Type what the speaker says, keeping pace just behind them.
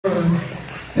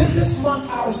This month,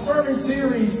 our sermon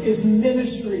series is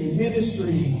ministry.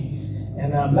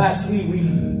 And last week,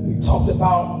 we talked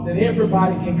about that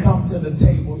everybody can come to the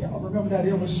table. Y'all remember that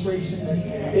illustration?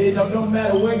 No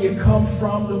matter where you come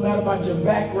from, no matter about your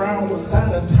background, what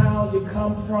side of town you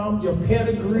come from, your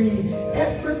pedigree,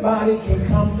 everybody can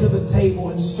come to the table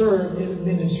and serve in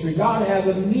ministry. God has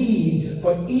a need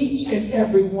for each and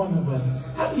every one of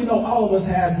us. How do you know all of us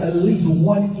has at least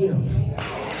one gift?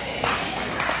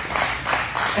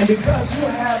 And because you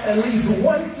have at least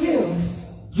one gift,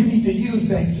 you need to use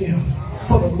that gift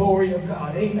for the glory of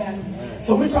God. Amen.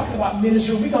 So we're talking about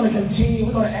ministry. We're going to continue.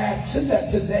 We're going to add to that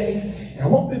today. And I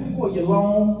won't be before you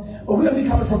long, but we're going to be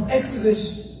coming from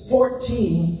Exodus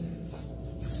 14.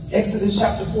 Exodus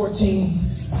chapter 14.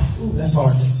 Ooh, that's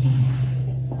hard to see.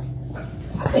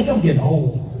 I think I'm getting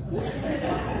old.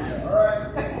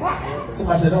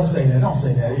 Somebody said, don't say that. Don't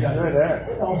say that. You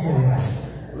gotta, don't say that.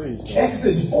 Please.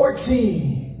 Exodus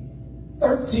 14,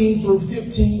 13 through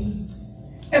 15.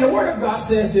 And the word of God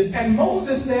says this, and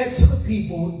Moses said to the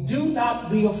people, do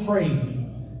not be afraid.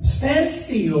 Stand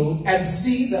still and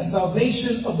see the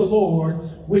salvation of the Lord,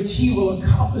 which he will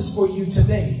accomplish for you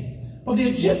today. For the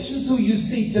Egyptians who you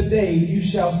see today, you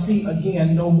shall see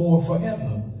again no more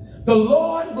forever. The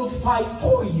Lord will fight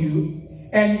for you,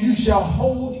 and you shall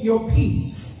hold your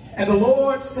peace. And the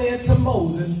Lord said to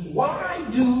Moses, why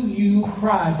do you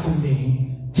cry to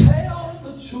me? Tell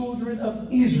the children of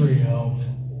Israel,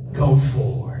 go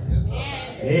forward.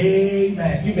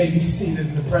 Amen. You may be seated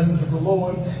in the presence of the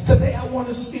Lord. Today I want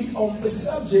to speak on the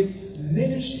subject,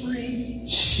 ministry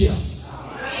shift.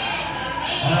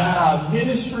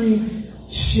 Ministry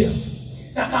shift.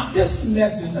 Now this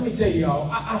message, let me tell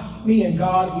y'all, me and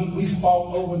God, we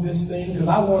fought over this thing because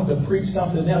I wanted to preach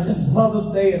something else. It's Mother's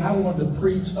Day, and I wanted to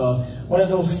preach one of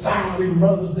those fiery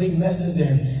Mother's Day messages,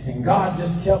 and God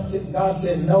just kept it. God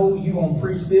said, no, you're going to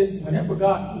preach this.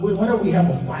 Whenever we have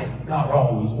a fight, God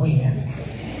always wins.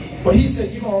 But he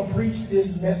said, you're going to preach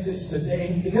this message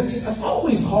today, because it's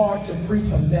always hard to preach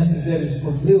a message that is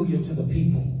familiar to the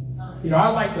people. You know, I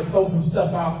like to throw some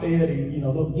stuff out there that, you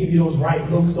know, they'll give you those right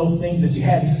hooks, those things that you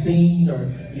hadn't seen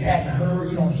or you hadn't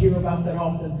heard. You don't hear about that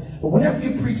often. But whenever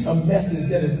you preach a message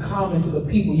that is common to the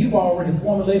people, you've already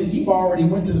formulated, you've already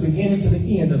went to the beginning to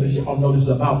the end of this. Y'all know this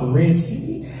about the Red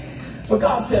Sea. But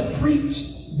God said,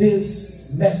 preach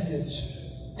this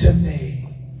message today.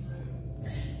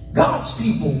 God's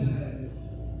people,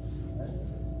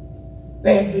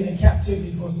 they have been in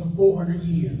captivity for some 400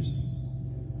 years.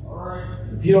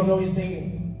 If you don't know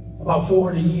anything about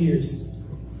 400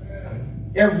 years,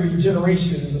 every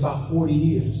generation is about 40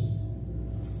 years.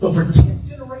 So for 10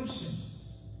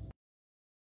 generations,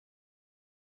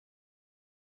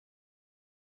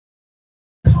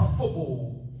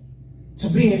 comfortable to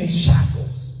being in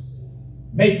shackles,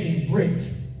 making brick,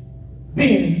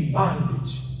 being in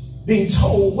bondage, being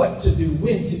told what to do,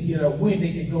 when to get up, when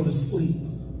they can go to sleep.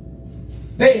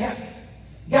 They have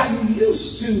gotten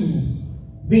used to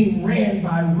being ran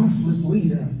by a ruthless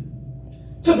leader,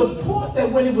 to the point that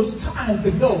when it was time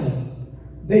to go,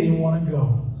 they didn't want to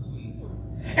go.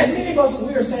 And many of us,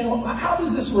 we are saying, well, how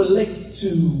does this relate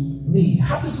to me?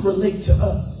 How does this relate to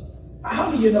us? How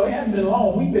do you know? It hadn't been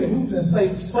long. We was in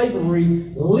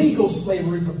slavery, legal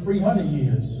slavery for 300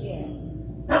 years. Yes.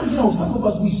 Now, you know, some of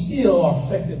us, we still are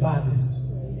affected by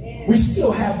this. We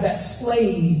still have that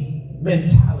slave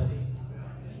mentality.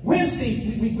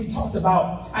 Wednesday, we talked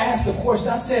about, I asked a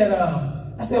question. I said,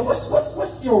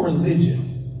 what's your religion?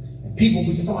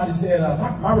 And somebody said,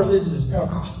 my religion is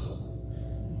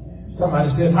Pentecostal. Somebody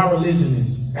said, my religion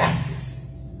is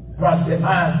Baptist. Somebody said,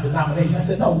 mine's denomination. I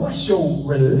said, no, what's your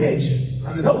religion?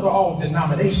 I said, those are all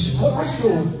denominations. What's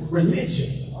your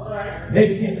religion? All right.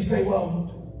 They began to say,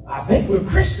 well, I think we're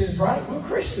Christians, right? We're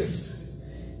Christians.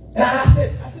 And I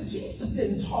said, Jesus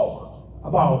didn't talk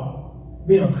about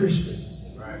being a Christian.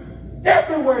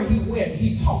 Everywhere he went,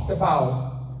 he talked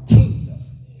about kingdom.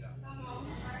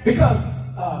 Because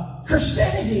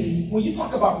Christianity, when you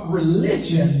talk about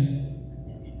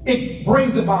religion, it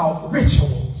brings about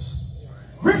rituals.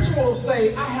 Rituals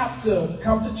say, I have to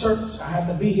come to church. I have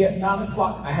to be here at 9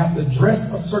 o'clock. I have to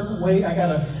dress a certain way. I got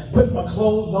to put my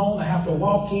clothes on. I have to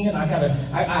walk in. I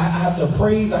have to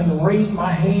praise. I have to raise my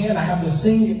hand. I have to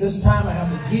sing at this time. I have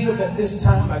to give at this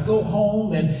time. I go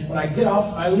home, and when I get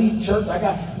off, I leave church.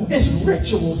 It's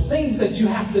rituals, things that you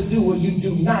have to do or you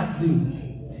do not do.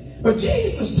 But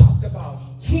Jesus talked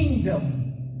about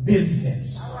kingdom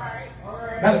business.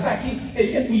 Matter of fact,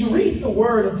 when you read the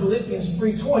word in Philippians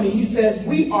 3:20, he says,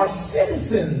 we are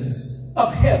citizens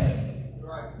of heaven.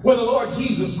 Right. where the Lord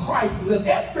Jesus Christ lived.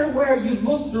 Everywhere you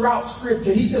look throughout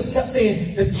Scripture, he just kept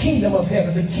saying the kingdom of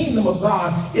heaven, the kingdom of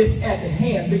God is at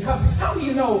hand. Because how do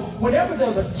you know whenever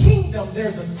there's a kingdom,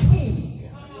 there's a king?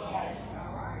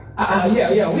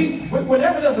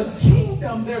 Whenever there's a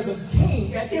kingdom, there's a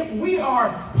king. And if we are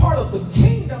part of the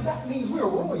kingdom, that means we're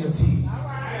royalty.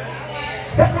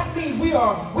 That means we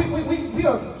are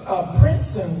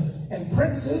prince and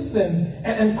princess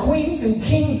and queens and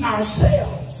kings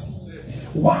ourselves.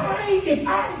 Why, if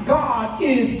our God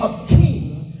is a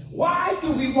king, why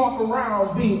do we walk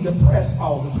around being depressed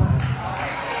all the time?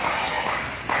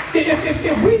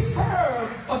 If we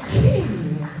serve a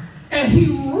king and he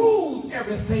rules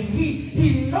everything,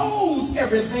 he knows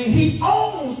everything, he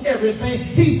owns everything,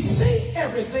 he sees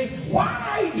everything,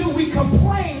 why do we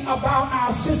complain about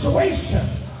our situation?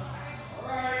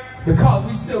 Because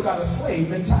we still got a slave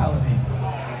mentality.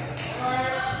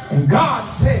 And God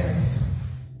says,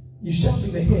 you shall be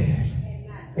the head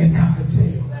and not the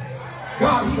tail.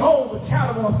 God, he owns a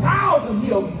cattle on 1,000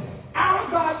 hills. Our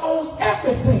God owns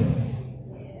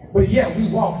everything. But yet we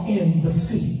walk in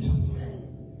defeat.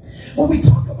 When we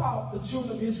talk about the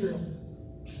children of Israel,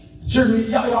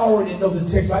 y'all already know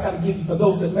the text, but I got to give you, for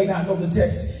those that may not know the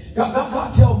text,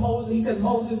 God told Moses, he said,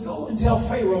 Moses, go and tell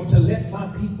Pharaoh to let my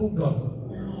people go.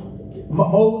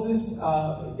 Moses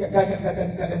got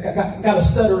a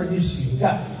stuttering issue.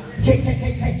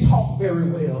 Can't talk very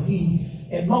well.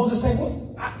 And Moses said,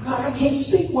 well, God, I can't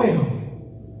speak well.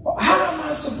 What am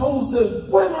I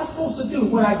supposed to do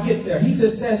when I get there? He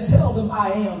just says, tell them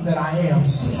I am that I am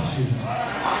sent you.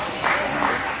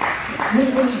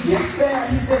 When he gets there,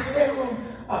 he says, Pharaoh,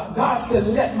 God said,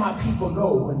 let my people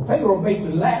go. And Pharaoh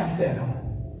basically laughed at him.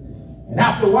 And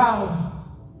after a while,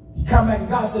 he come back and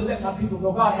God said, let my people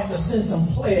go. God had to send some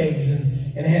plagues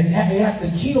and he had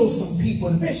to kill some people.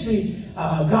 And eventually,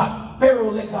 Pharaoh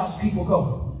let God's people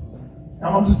go.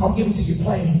 Now, I'm giving to you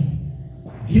plain.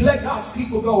 He let God's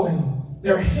people go and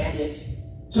they're headed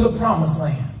to the promised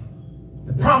land.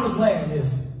 The promised land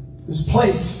is this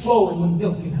place flowing with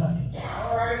milk and honey.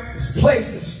 This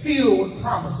place is filled with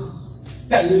promises.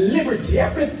 That liberty,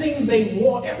 everything they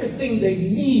want, everything they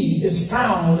need is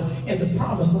found in the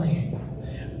promised land.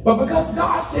 But because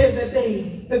God said that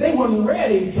they weren't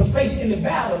ready to face any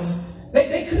battles,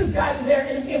 they could have gotten there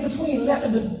in between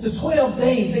 11 to 12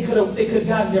 days. They could have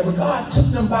gotten there, but God took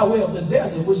them by way of the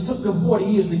desert, which took them 40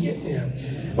 years to get there.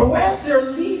 But as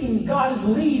they're leading, God is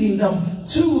leading them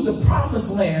to the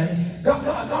promised land.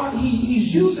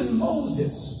 He's using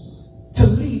Moses to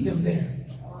lead them there.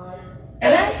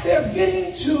 And as they're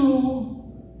getting to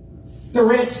the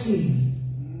Red Sea,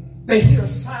 they hear a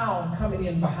sound coming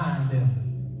in behind them.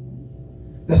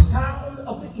 The sound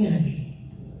of the enemy.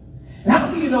 And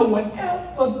how do you know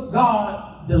whenever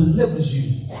God delivers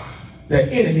you, the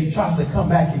enemy tries to come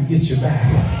back and get you back?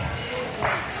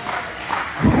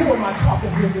 Who am I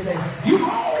talking here today? You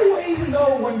always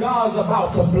know when God's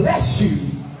about to bless you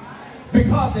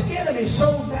because the enemy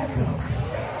shows back up.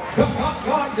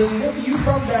 God deliver you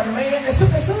from that man. As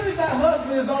soon as that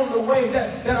husband is on the way,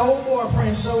 that old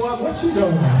boyfriend show up, what you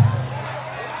doing?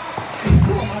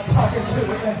 Who am I talking to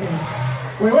today?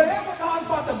 Whenever God's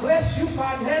about to bless you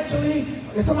financially,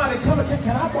 and somebody come and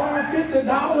can I borrow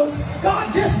 $50?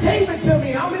 God just gave it to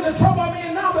me. I'm in the trouble I'm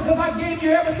in now because I gave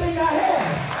you everything I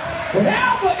had.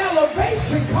 Whenever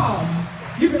elevation comes,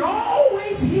 you can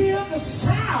always hear the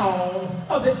sound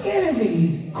of the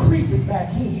enemy creeping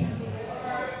back in.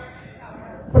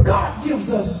 But God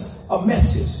gives us a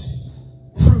message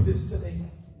through this today.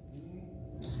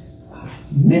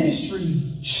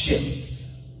 Ministry shift.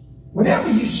 Whenever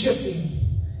you're shifting,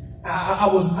 I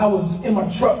was in my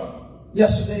truck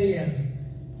yesterday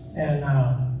and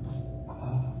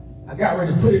I got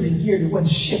ready to put it in gear. It wasn't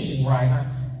shifting right. I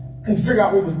couldn't figure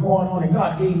out what was going on, and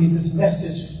God gave me this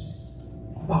message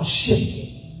about shifting.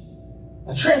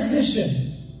 A transmission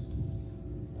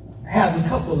has a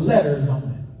couple of letters on it.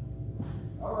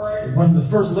 All right. One of the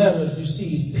first letters you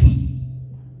see is P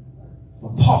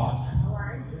for park. All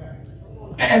right.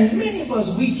 And many of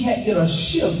us, we can't get a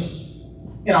shift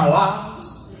in our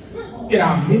lives, in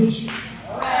our ministry,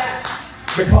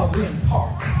 because we're in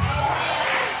park.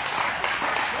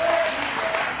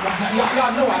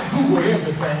 Y'all know I Google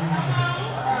everything.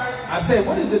 I said,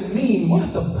 what does it mean? What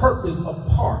is the purpose of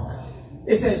park?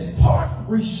 It says park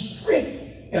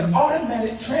restrict an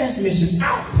automatic transmission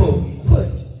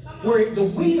output where the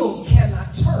wheels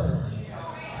cannot turn.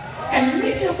 And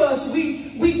many of us,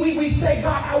 we say,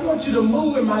 God, I want you to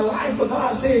move in my life, but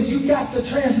God says you got the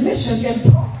transmission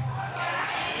in park.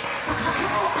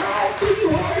 How do you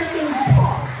have it in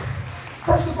park?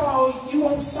 First of all, you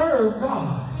won't serve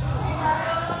God.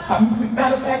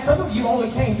 Matter of fact, some of you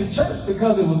only came to church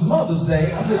because it was Mother's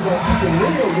Day. I'm just going to keep it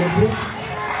real with you.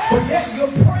 But yet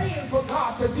you're praying for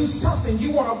God to do something.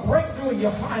 You want to break through in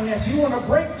your finance. You want to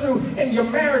break through in your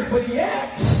marriage. But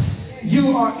yet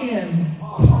you are in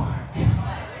park.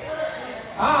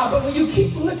 But when you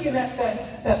keep looking at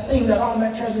that thing, that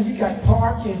automatic transfer, you got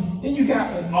park and then you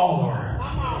got an R.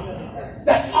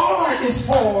 That R is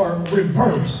for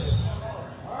reverse.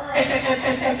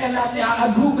 And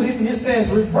I Googled it and it says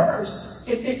reverse.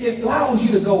 It allows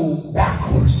you to go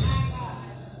backwards.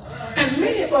 And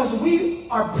many of us, we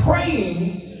are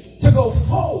praying to go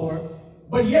forward,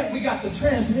 but yet we got the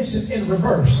transmission in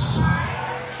reverse.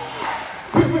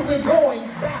 We're going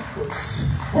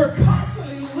backwards. We're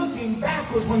constantly looking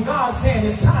backwards when God's saying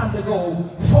it's time to go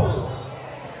forward.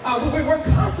 We're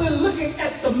constantly looking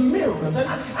at the mirrors. And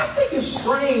I think it's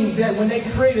strange that when they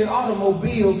created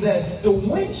automobiles that the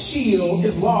windshield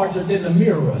is larger than the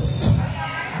mirrors.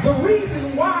 The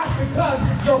reason why is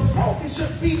because your focus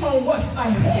should be on what's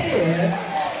ahead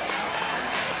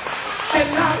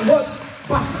and not what's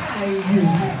behind you.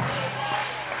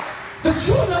 The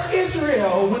children of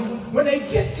Israel, when they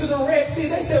get to the Red Sea,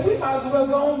 they said, we might as well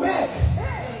go on back.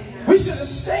 We should have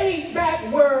stayed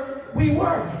back where we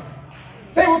were.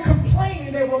 They were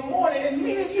complaining, they were mourning, and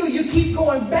many of you keep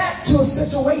going back to a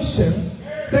situation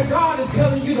that God is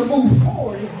telling you to move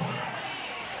forward.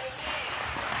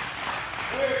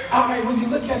 All right, when you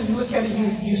look at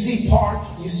it, you see park,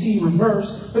 you see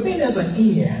reverse, but then there's an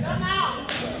end.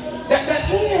 That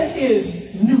end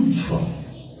is neutral.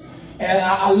 And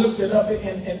I looked it up,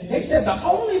 and they said the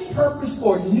only purpose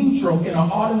for neutral in an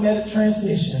automatic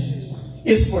transmission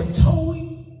is for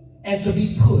towing and to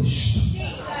be pushed.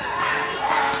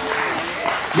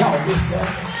 Y'all missed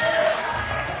that?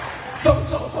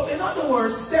 So in other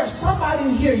words, there's somebody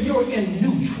in here, you're in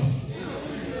neutral.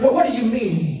 Well, what do you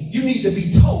mean? You need to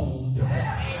be told.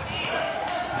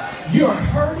 You're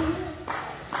hurting,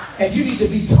 and you need to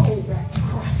be told back to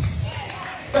Christ.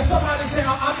 There's somebody saying,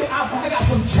 I got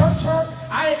some church hurt.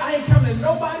 I ain't coming to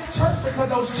nobody's church because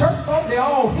those church folk, they're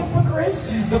all hypocrites.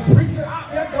 The preacher out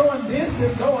there doing this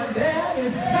and doing that,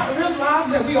 and not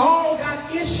realizing that we all got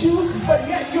issues, but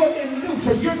yet you're in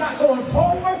neutral. You're not going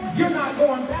forward, you're not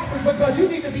going backwards, because you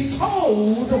need to be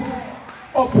told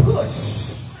or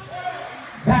pushed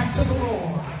back to the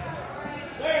Lord.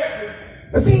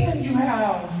 But then you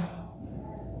have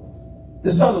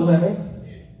this other letter,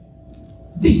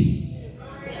 D.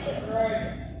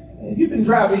 If you've been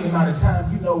driving any amount of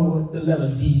time, you know what the letter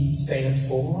D stands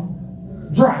for.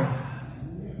 Drive.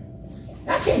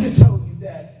 I came to tell you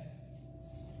that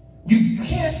you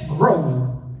can't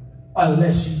grow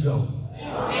unless you go.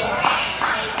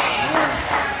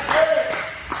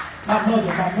 My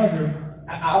mother,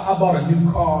 I bought a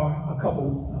new car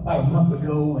about a month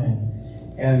ago,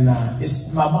 and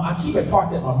I keep it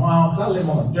parked at my mom's. I live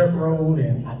on a dirt road,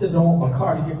 and I just don't want my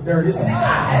car to get dirty. It's a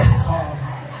nice car.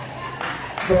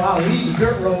 So I'll leave the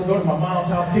dirt road, go to my mom's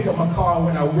house, pick up my car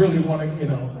when I really want to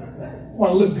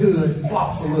look good and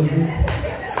floss a little bit.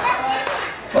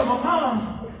 But my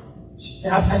mom,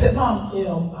 I said, Mom,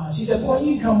 she said, boy,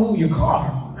 you can come move your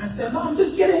car. I said, Mom,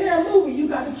 just get in there and move it. You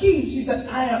got the keys. She said,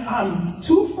 I'm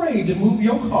too afraid to move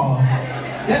your car.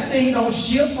 That thing don't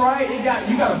shift right. You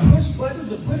got to push buttons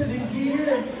to put it in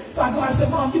gear. So I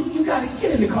said, Mom, you got to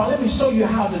get in the car. Let me show you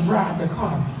how to drive the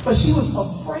car. But she was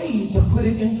afraid to put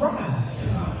it in drive.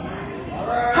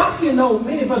 How do you know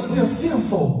many of us, we're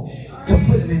fearful to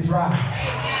put it in drive?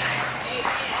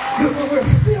 We're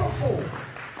fearful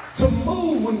to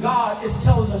move when God is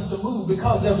telling us to move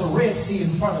because there's a Red Sea in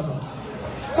front of us.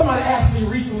 Somebody asked me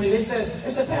recently, they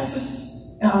said, Pastor,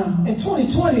 in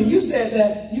 2020, you said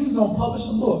that you was going to publish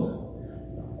a book.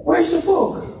 Where's your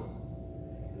book?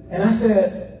 And I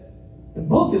said, the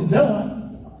book is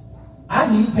done. I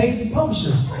need to pay the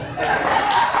publisher.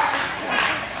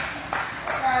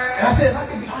 And I said, if I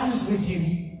can be honest with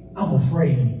you, I'm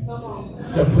afraid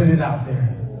to put it out there.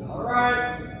 All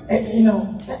right.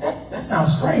 And that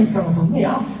sounds strange coming from me.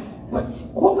 But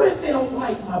what if they don't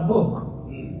like my book?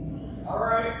 All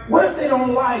right. What if they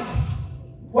don't like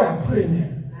what I put in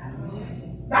there?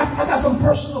 I got some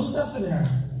personal stuff in there.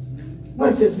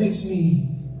 What if it makes me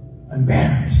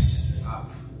embarrassed?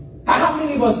 How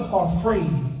many of us are afraid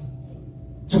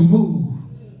to move?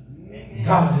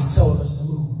 God is telling us to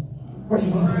move. What do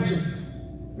you mean, preacher?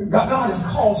 God has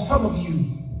called some of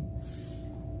you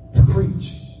to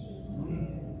preach.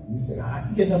 You say,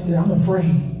 I'm getting up there, I'm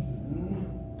afraid.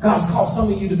 God's called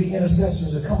some of you to be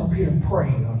intercessors, to come up here and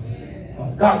pray.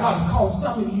 God has called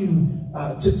some of you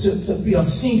to be a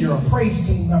senior, a praise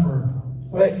team member.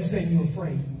 Whatever you say, you're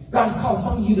afraid. God is calling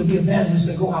some of you to be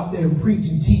evangelists to go out there and preach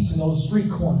and teach in those street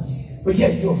corners. But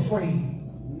yet you're afraid.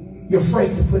 You're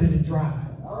afraid to put it in drive.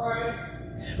 All right.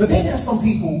 But then there's some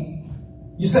people,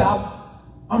 you say,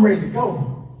 I'm ready to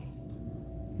go.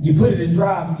 You put it in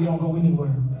drive and you don't go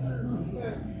anywhere.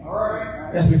 All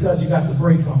right. That's because you got the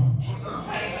brake on.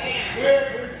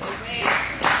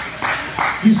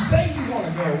 You say you want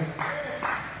to go,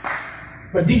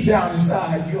 but deep down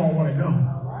inside you don't want to go.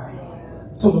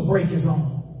 So the brake is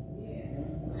on.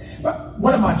 But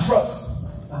one of my trucks,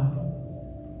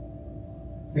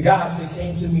 the guys that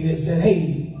came to me, they said,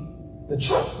 hey, the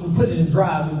truck, we put it in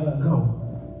drive, it won't go.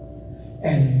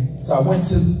 And so I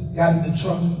got in the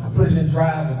truck, I put it in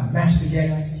drive, and I mashed the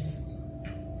gas,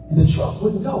 and the truck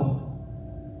wouldn't go.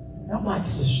 And I'm like,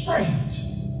 this is strange.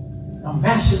 I'm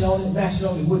mashing on it,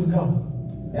 it wouldn't go.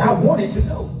 And I want it to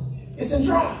go. It's in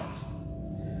drive.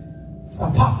 So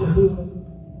I popped the hood,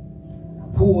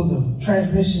 I pulled the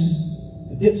transmission,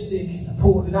 the dipstick, I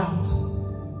pulled it out.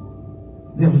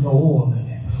 There was no oil in it.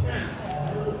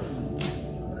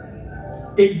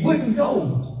 It wouldn't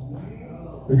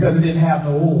go because it didn't have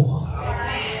no oil.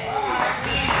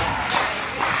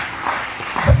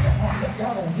 So,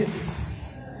 y'all don't get this.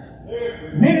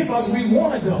 Many of us, we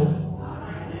want to go,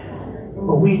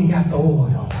 but we ain't got the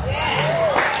oil.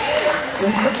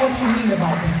 What do you mean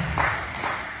about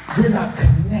that? We're not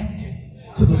connected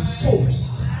to the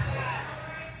source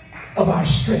of our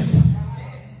strength,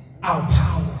 our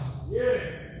power.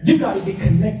 You got to get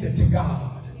connected to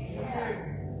God.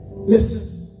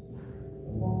 Listen,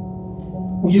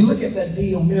 when you look at that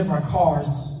deal, many of our cars,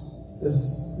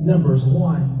 there's numbers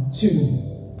 1, 2,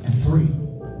 and 3.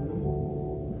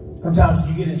 Sometimes when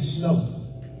you get in snow,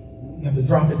 you have to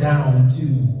drop it down into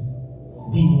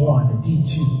D1 or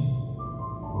D2.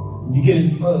 When you get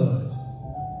in mud.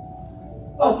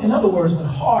 Well, in other words, when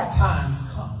hard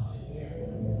times come,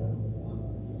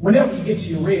 whenever you get to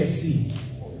your Red Sea,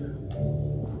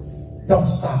 don't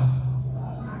stop.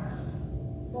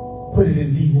 Put it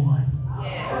in D1,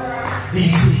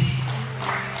 D2,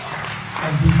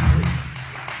 and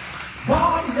D3.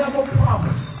 God never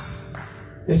promised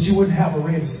that you wouldn't have a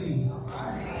Red Sea.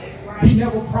 He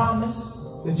never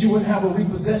promised that you wouldn't have a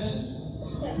repossession.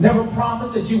 Never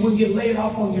promised that you wouldn't get laid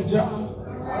off on your job.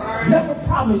 Never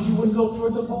promised you wouldn't go through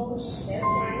a divorce.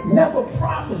 Never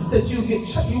promised that you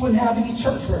wouldn't have any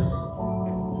church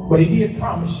hurt. But he did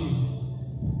promise you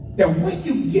that when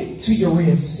you get to your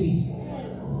Red Sea,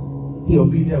 he'll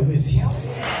be there with you.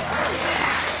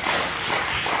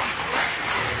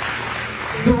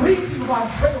 The reason why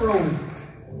Pharaoh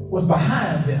was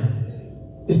behind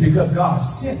them is because God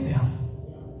sent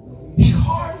them. He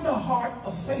hardened the heart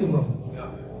of Pharaoh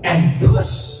and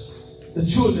pushed the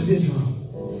children of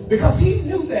Israel because he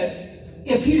knew that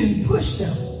if he didn't push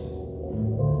them,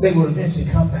 they would eventually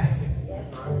come back.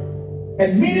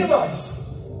 And many of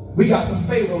us, we got some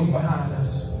Pharaohs behind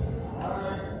us.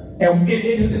 And it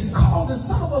is causing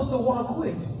some of us to want to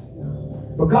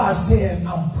quit. But God said,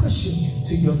 I'm pushing you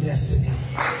to your destiny.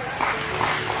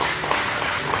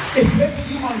 It's making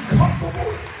you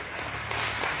uncomfortable.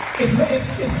 It's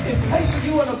placing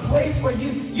you in a place where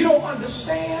you don't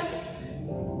understand.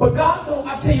 But God don't,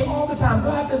 I tell you all the time,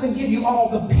 God doesn't give you all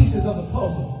the pieces of the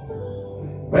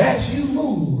puzzle. But as you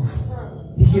move,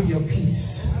 he gives you a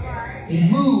piece. You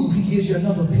move, he gives you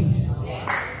another piece.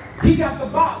 He got the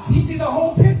box. He sees the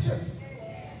whole picture.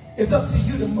 It's up to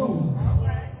you to move.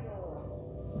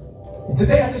 And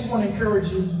today I just want to encourage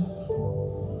you.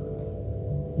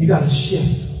 You got to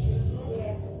shift.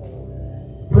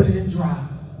 Put it in drive.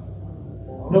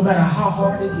 No matter how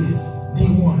hard it is.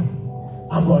 D1,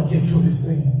 I'm going to get through this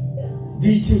thing.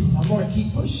 D2, I'm going to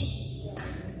keep pushing.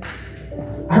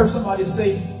 I heard somebody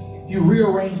say, if you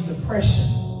rearrange depression,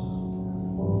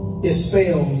 it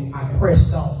spells, I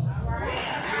pressed on.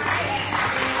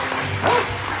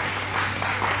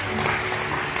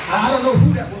 I don't know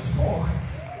who that was for,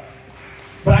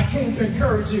 but I came to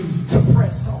encourage you to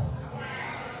press on.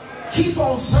 Keep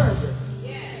on serving.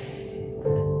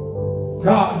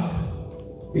 God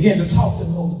began to talk to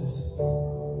Moses.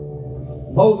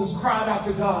 Moses cried out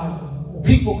to God.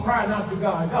 People cried out to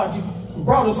God. God, you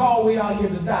brought us all the way out here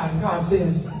to die. And God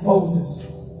says, Moses,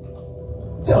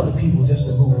 tell the people just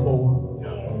to move forward.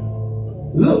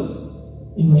 Look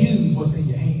and use what's in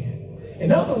your hand.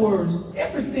 In other words,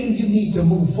 everything you need to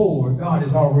move forward, God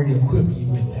has already equipped you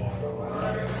with that.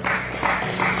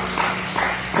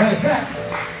 Matter of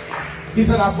fact, he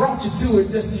said, I brought you to it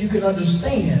just so you can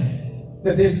understand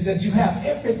that you have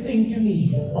everything you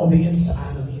need on the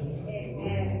inside of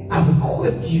you. I've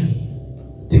equipped you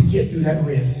to get through that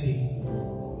Red Sea.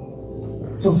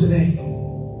 So today,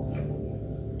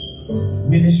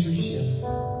 Ministry shift.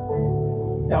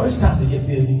 Now it's time to get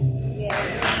busy.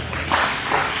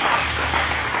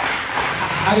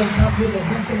 I didn't come here to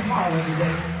hoop and holler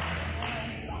today.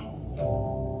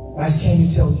 I just came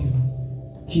to tell you,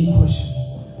 keep pushing.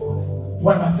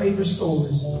 One of my favorite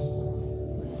stories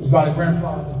was about a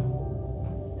grandfather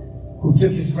who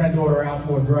took his granddaughter out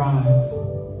for a drive,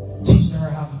 teaching her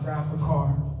how to drive a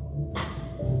car.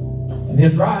 And they're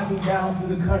driving down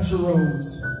through the country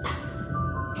roads.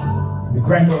 And the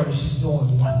granddaughter, she's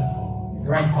doing wonderful. The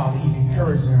grandfather, he's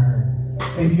encouraging her.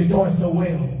 Baby, you're doing so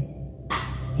well.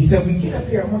 He said, when you get up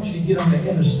here, I want you to get on the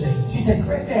interstate. She said,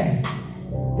 Granddad,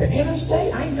 the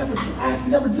interstate? I've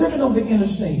never driven on the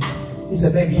interstate. He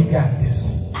said, baby, you got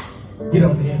this. Get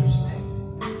on the interstate.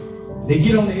 They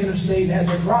get on the interstate, and as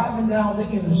they're driving down the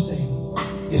interstate,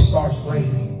 it starts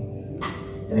raining.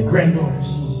 And the granddaughter,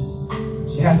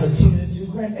 she has her teenager,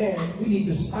 Granddad, we need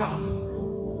to stop.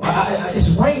 It's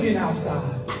raining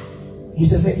outside. He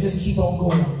said, baby, just keep on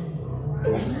going.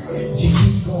 She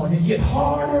keeps going. It gets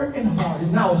harder and harder.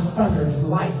 Now it's thunder, it's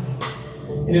lightning.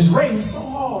 And it's raining so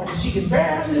hard that she can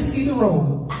barely see the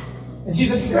road. And she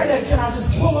said, Granddad, can I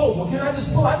just pull over? Can I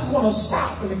just pull? I just want to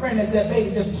stop. And the granddad said,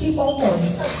 baby, just keep on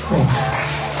going. Trust me.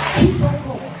 Keep on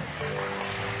going.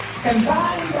 And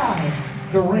by and by,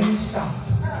 the rain stopped.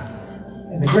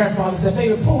 And the grandfather said,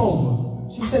 baby, pull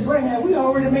over. She said, Granddad, we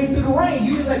already made it through the rain.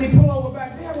 You didn't let me pull over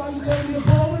back there. Why are you telling me to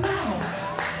pull over now?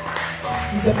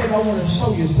 He said, baby, I want to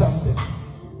show you something.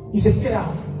 He said, get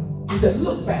out. He said,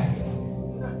 look back.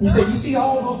 He said, you see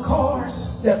all those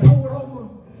cars that pulled over?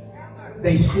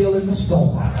 They still in the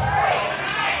storm.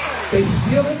 They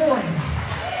still in the rain.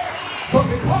 But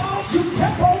because you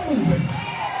kept on moving,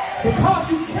 because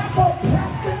you kept on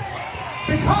pressing,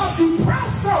 because you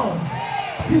pressed on,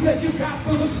 he said, you got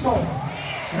through the storm.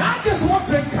 And I just want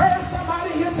to encourage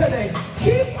somebody here today.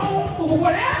 Keep on moving.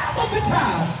 Whatever the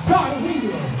time, God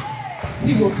will.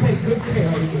 He will take good care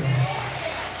of you.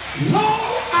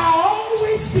 Lord, I'll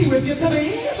always be with you to the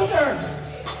ends of the earth.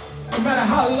 No matter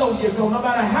how low you go, no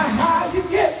matter how high you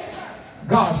get,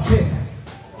 God said,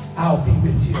 I'll be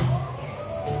with you.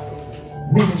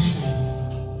 Ministry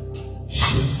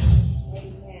shift.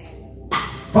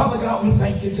 Father God, we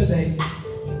thank you today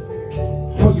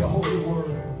for your holy word.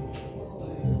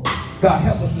 God,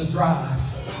 help us to drive.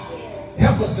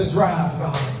 Help us to drive,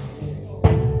 God.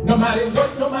 No matter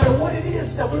what it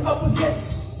is that we're up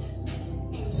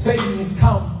against, Satan has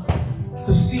come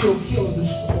to steal, kill, and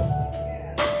destroy.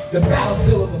 The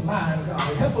battlefield of the mind,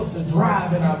 God. Help us to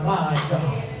drive in our mind,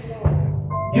 God.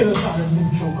 Get us out of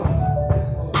neutral,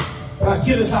 God. God,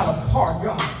 get us out of park,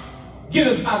 God. Get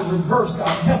us out of reverse,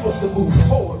 God. Help us to move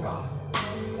forward, God.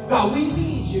 God, we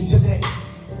need you today.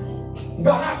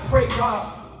 God, I pray,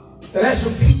 God, that as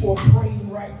your people are praying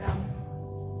right now,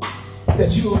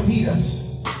 that you will meet us.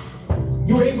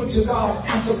 You're able to, God,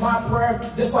 answer my prayer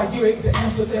just like you're able to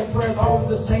answer their prayers all at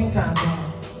the same time,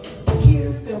 God. Hear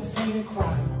their faint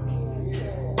cry.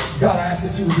 God, I ask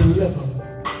that you would deliver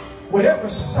whatever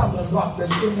stumbling blocks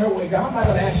that's in their way. God, I'm not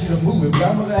going to ask you to move it, but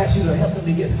I'm going to ask you to help them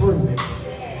to get through it.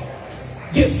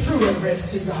 Get through that Red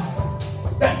Sea,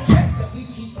 God. That test that we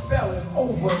keep failing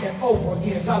over and over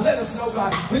again. God, let us know,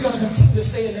 God, we're going to continue to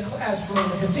stay in the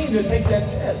classroom and continue to take that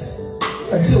test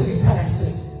until we pass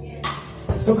it.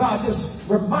 So, God, just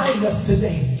remind us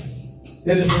today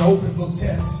that it's an open book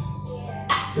test.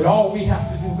 That all we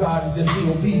have to do, God, is just be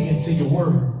obedient to your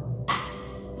word.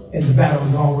 And the battle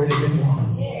has already been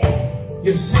won.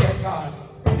 You said, God,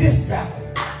 this battle,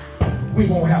 we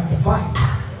won't have to fight.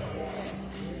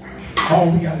 All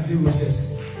we got to do is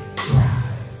just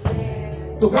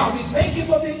drive. So, God, we thank you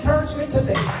for the encouragement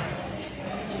today.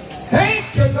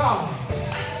 Thank you, God.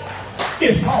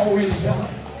 It's already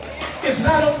done. It's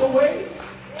not on the way.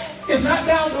 It's not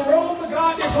down the road, but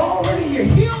God, it's already here.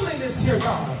 Healing is here,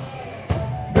 God.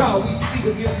 God, we speak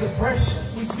against depression.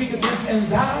 We speak against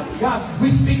anxiety. God, we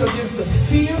speak against the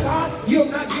fear, God. You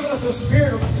have not given us a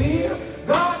spirit of fear,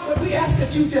 God, but we ask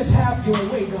that you just have your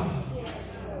way, God,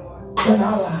 in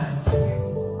our lives.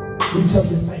 We tell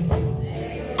you thank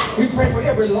you. We pray for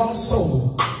every lost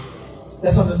soul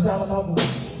that's on the sound of our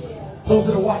voice. Those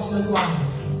that are watching us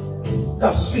live,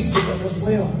 God, speak to them as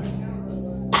well.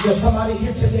 There's somebody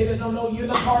here today that don't know you in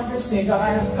the pardon of their sin. God, I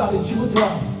ask, God, that you would draw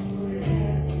them.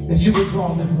 That you would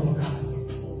draw them, Lord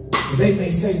God. They may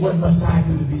say, what must I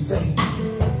do to be saved?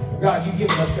 God, you've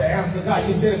given us the answer. God,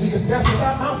 you said if we confess with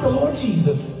our mouth the Lord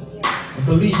Jesus and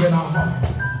believe in our heart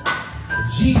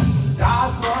that Jesus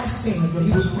died for our sins, but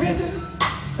he was risen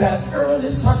that early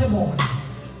Sunday morning.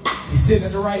 He's sitting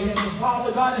at the right hand of the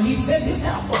Father, God, and he sent his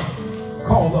helper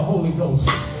called the Holy Ghost.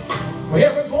 For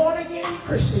every born-again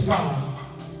Christian, God,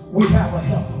 we have a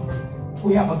helper.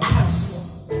 We have a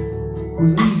counselor who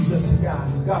leads us and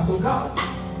guides us. God, so God,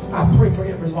 I pray for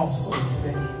every lost soul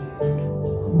today.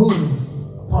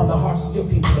 Move upon the hearts of your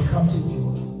people to come to you.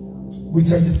 We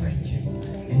tell you thank you.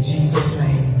 In Jesus'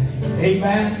 name,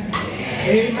 amen,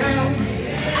 amen,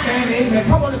 and amen.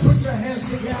 Come on and put your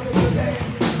hands together today.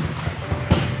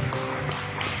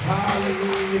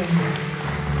 Hallelujah.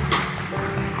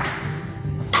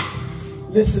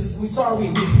 Listen, we sorry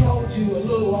we held you a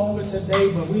little longer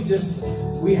today, but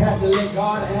we had to let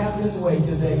God have his way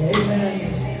today.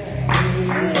 Amen.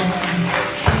 Amen.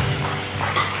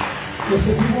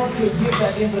 Listen, we want to give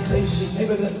that invitation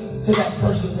maybe to that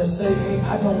person that say, hey,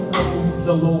 I don't know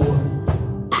the Lord.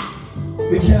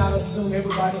 We cannot assume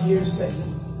everybody here is saved.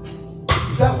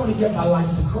 Because I want to give my life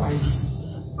to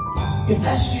Christ. If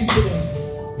that's you today,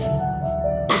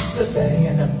 just slip that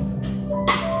hand up.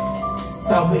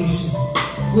 Salvation.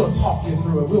 We'll talk you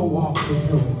through it. We'll walk you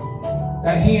through it.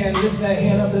 That hand, lift that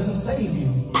hand up doesn't save you.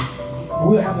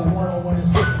 We'll have a one-on-one and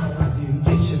sit down with you and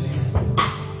get you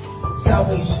there.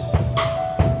 Salvation.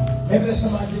 Maybe there's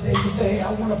somebody today who say, hey,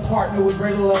 I want to partner with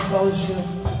Greater Love Fellowship.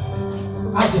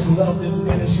 I just love this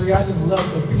ministry. I just love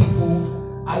the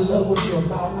people. I love what you're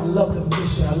about. I love the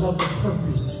mission. I love the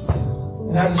purpose.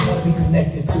 And I just want to be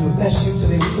connected to it. If that's you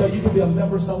today, we tell you can be a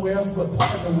member somewhere else, but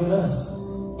partner with us.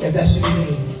 If that's you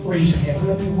today, raise your hand.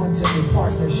 We'll be one today.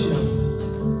 Partnership.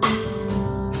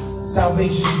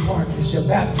 Salvation partnership.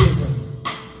 Baptism.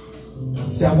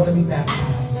 Say, I want to be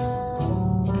baptized.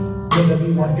 Will there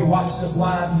be one? If you're watching this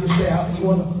live, you say you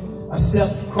want to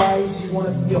accept Christ, you want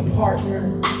to be a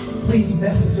partner, please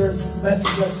message us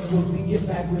and we'll get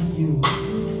back with you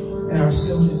at our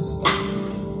soonest.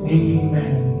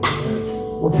 Amen.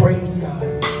 Well, praise God.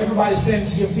 Everybody stand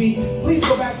to your feet. Please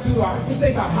go back to our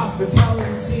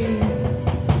hospitality team.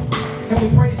 Can we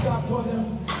praise God for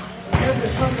them? Every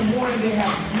Sunday morning they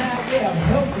have snacks. They have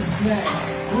healthy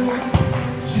snacks. Fruit,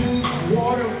 juice,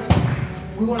 water.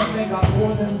 We want to thank God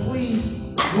for them.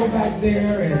 Please go back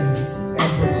there and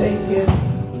partake in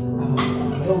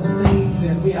those things.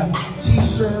 And we have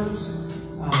t-shirts.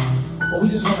 But we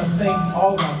just want to thank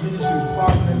all of our ministry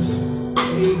partners.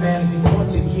 Amen. If you want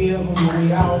to give on your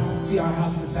way out, see our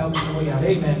hospitality on the way out.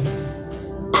 Amen.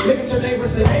 Look at your neighbor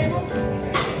and say, neighbor,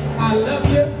 I love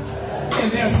you,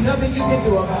 and there's nothing you can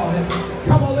do about it.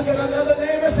 Come on, look at another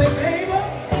neighbor and say, neighbor,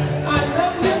 I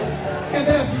love you, and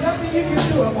there's nothing you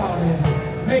can do about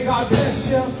it. May God bless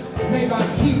you. May God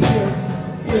keep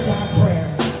you. Is our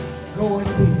prayer. Go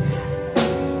in peace.